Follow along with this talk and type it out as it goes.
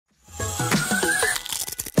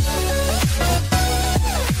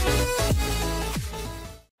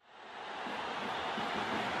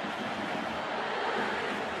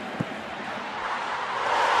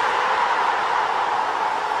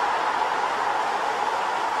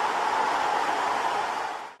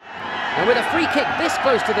And with a free kick this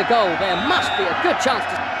close to the goal, there must be a good chance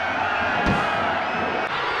to...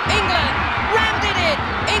 England rammed it in!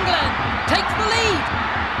 England takes the lead!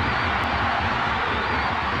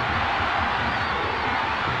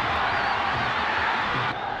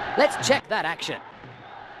 Let's check that action.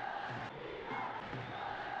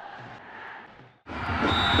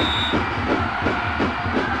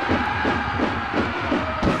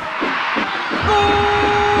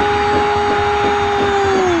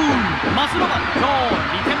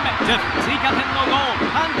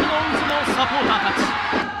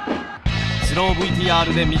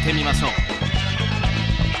 VTR で見てみましょう。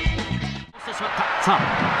さあ、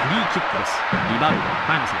フリーキックです。リバルド、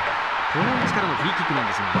小山さん。この位置からのフリーキックなん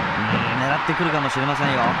ですが、狙ってくるかもしれません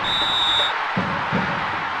よ。直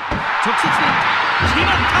接で決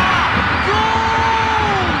まった。ゴー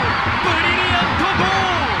ル！ブリリアントゴ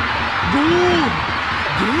ール！ゴー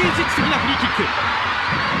ル！芸術的なフリーキッ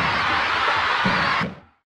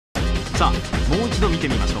ク。さあ、もう一度見て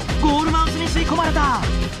みましょう。ゴールマウスに吸い込まれた。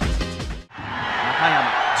中山、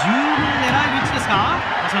十分狙える位置ですか、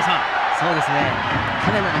橋本さん。そうですね。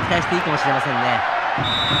彼なら期待していいかもしれませんね。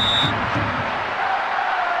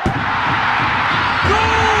ゴー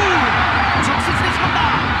ル！直接で決まっ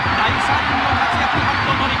た。大三の活躍ハッ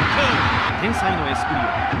トトリック。天才のエスプリを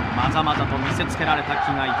まざまざと見せつけられた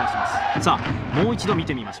気がいたします。さあ、もう一度見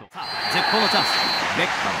てみましょう。さあ、絶好のチャンス。ベッ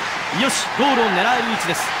カム、よし、ゴールを狙える位置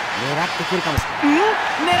です。狙ってくるかもしれない。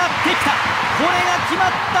狙ってきた。これが決ま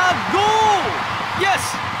った。ゴール！イエ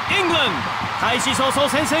ス！イングランド！開始早々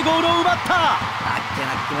先制ゴールを奪った。あっけ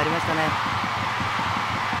なく決まりましたね。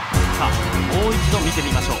さあ、もう一度見て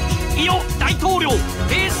みましょう。いよ、大統領エ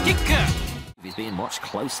ースキック。He's being watched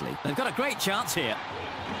closely. They've got a great chance here.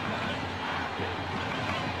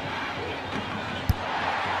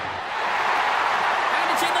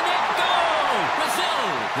 And it's in the net. Goal! Brazil!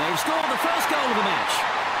 They've scored the first goal of the match.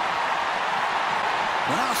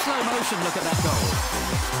 Well, now a slow motion look at that goal.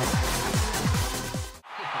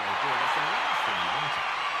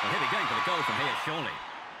 Well, he'll be going for the goal from here, surely.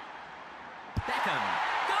 Beckham.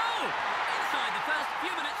 Goal! Inside the first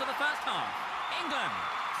few minutes of the first half. England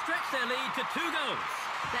stretch their lead to 2 goals.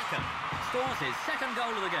 Beckham scores his second goal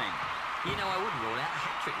of the game. You know, I wouldn't rule out a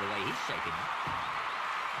hat-trick the way he's shaping up.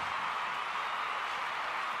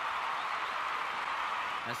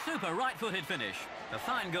 A super right-footed finish. A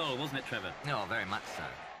fine goal, wasn't it, Trevor? Oh, very much so.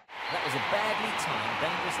 That was a badly timed,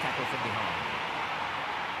 dangerous tackle from behind.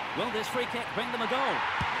 Will this free kick bring them a goal?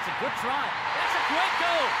 It's a good try. That's a great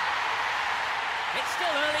goal. It's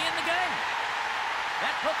still early in the game.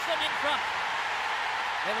 That puts them in front.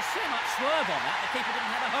 There was so much swerve on that, the keeper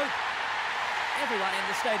didn't have a hope. Everyone in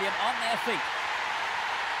the stadium on their feet.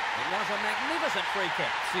 It was a magnificent free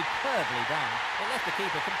kick. Superbly done. It left the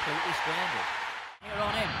keeper completely stranded. Here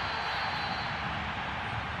on in.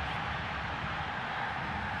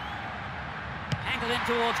 Angled in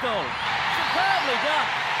towards goal. Superbly done.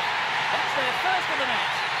 That's their first of the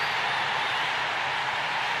match.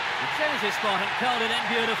 He chose his spot and curled it in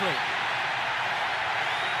beautifully.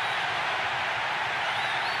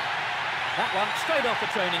 That one straight off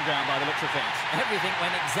the training ground by the looks of things. Everything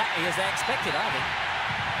went exactly as they expected, I think.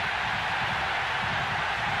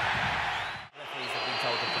 Referees have been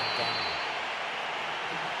told to come down.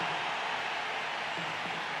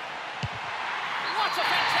 What a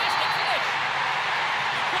fantastic finish!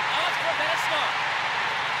 You couldn't ask for a better start.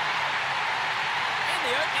 In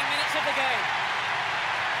the opening minutes of the game.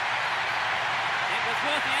 It was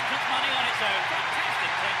worth the entrance money on its own.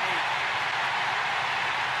 Fantastic technique.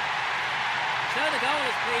 So the goal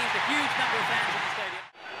has pleased a huge number of fans in the stadium.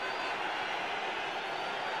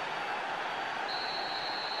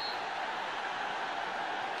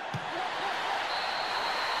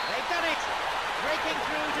 They've done it! Breaking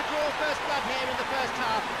through to draw first blood here in the first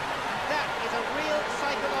half. That is a real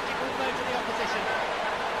psychological blow to the opposition.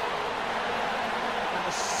 That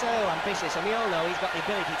was so ambitious, and we all know he's got the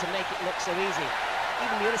ability to make it look so easy.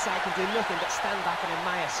 Even the other side can do nothing but stand back and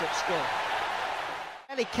admire such skill.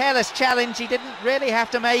 Fairly careless challenge, he didn't really have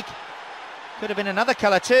to make. Could have been another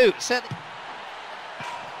colour too. Certainly.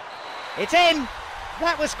 It's in!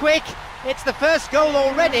 That was quick. It's the first goal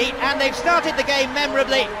already, and they've started the game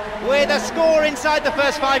memorably with a score inside the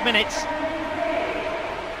first 5 minutes.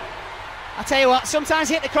 I'll tell you what, sometimes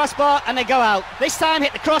hit the crossbar and they go out. This time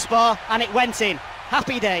hit the crossbar and it went in.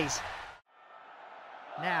 Happy days.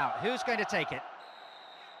 Now, who's going to take it?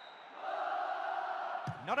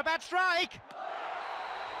 Not a bad strike!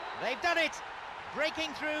 They've done it!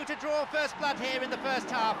 Breaking through to draw first blood here in the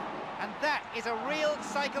first half, and that is a real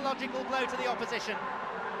psychological blow to the opposition.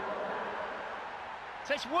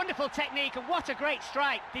 Such wonderful technique, and what a great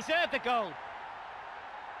strike. Deserved the goal.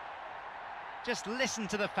 Just listen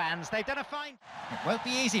to the fans. They've done a fine... It won't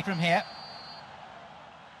be easy from here.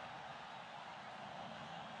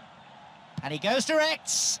 And he goes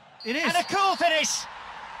direct. It is. And a cool finish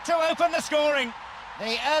to open the scoring.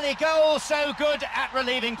 The early goal so good at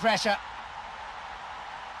relieving pressure.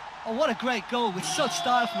 Oh, what a great goal with such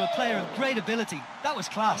style from a player and great ability. That was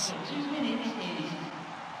class.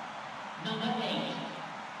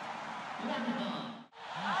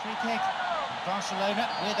 Free kick. Barcelona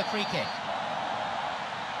with a free kick.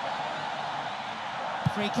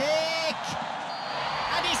 Free kick!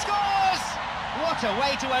 And he scores! What a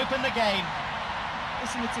way to open the game.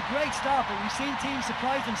 Listen, it's a great start, but we've seen teams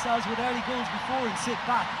surprise themselves with early goals before and sit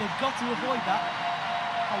back. They've got to avoid that.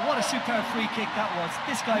 Oh, what a superb free kick that was.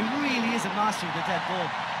 This guy really is a master of the dead ball.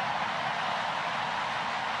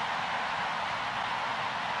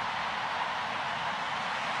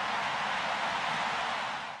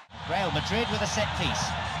 Real Madrid with a set piece.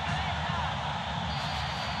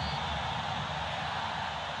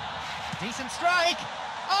 Decent strike.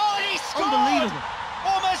 Oh, and he scored! Unbelievable.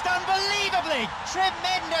 Almost unbelievably.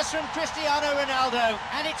 Tremendous from Cristiano Ronaldo.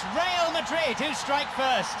 And it's Real Madrid who strike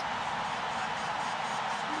first.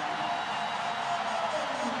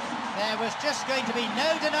 There was just going to be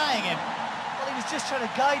no denying him. Well, he was just trying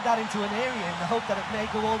to guide that into an area in the hope that it may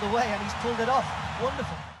go all the way, and he's pulled it off.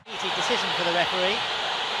 Wonderful. Easy decision for the referee.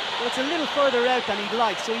 Well, it's a little further out than he'd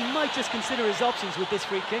like, so he might just consider his options with this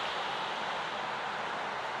free kick.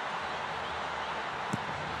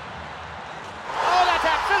 Oh, that's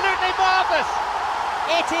absolutely marvellous!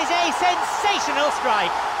 It is a sensational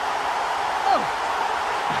strike. Oh!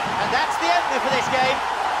 And that's the opener for this game.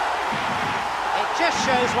 It just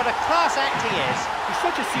shows what a class act he is. He's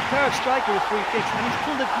such a superb striker with free kicks, and he's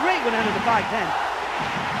pulled a great one out of the bag then.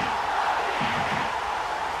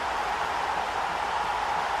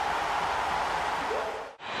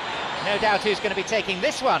 No doubt who's going to be taking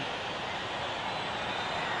this one.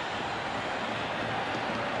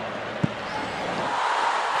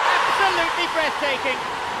 Absolutely breathtaking.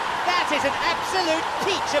 That is an absolute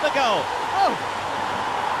peach of a goal. Oh!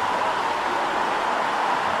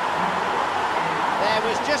 There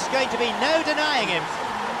was just going to be no denying him.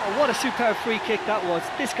 Oh, what a superb free kick that was.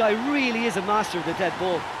 This guy really is a master of the dead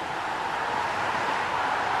ball.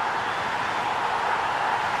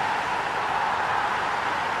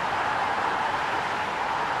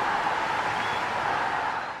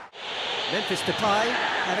 Memphis Depay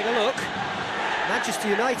having a look. Manchester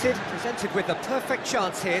United presented with the perfect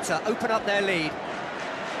chance here to open up their lead.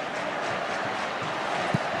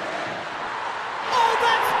 Oh,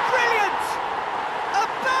 that's brilliant!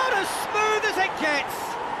 About as smooth as it gets.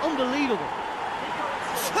 Unbelievable.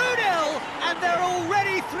 2-0, and they're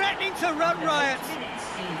already threatening to run riot.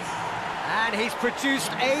 And he's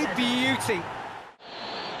produced a beauty.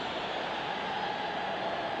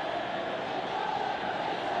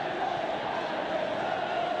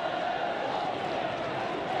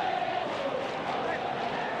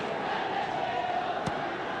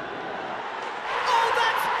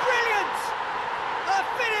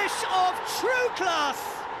 Of true class.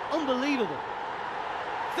 Unbelievable.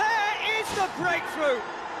 There is the breakthrough.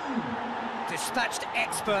 Dispatched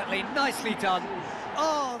expertly, nicely done.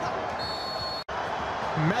 Oh,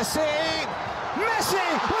 Messi with a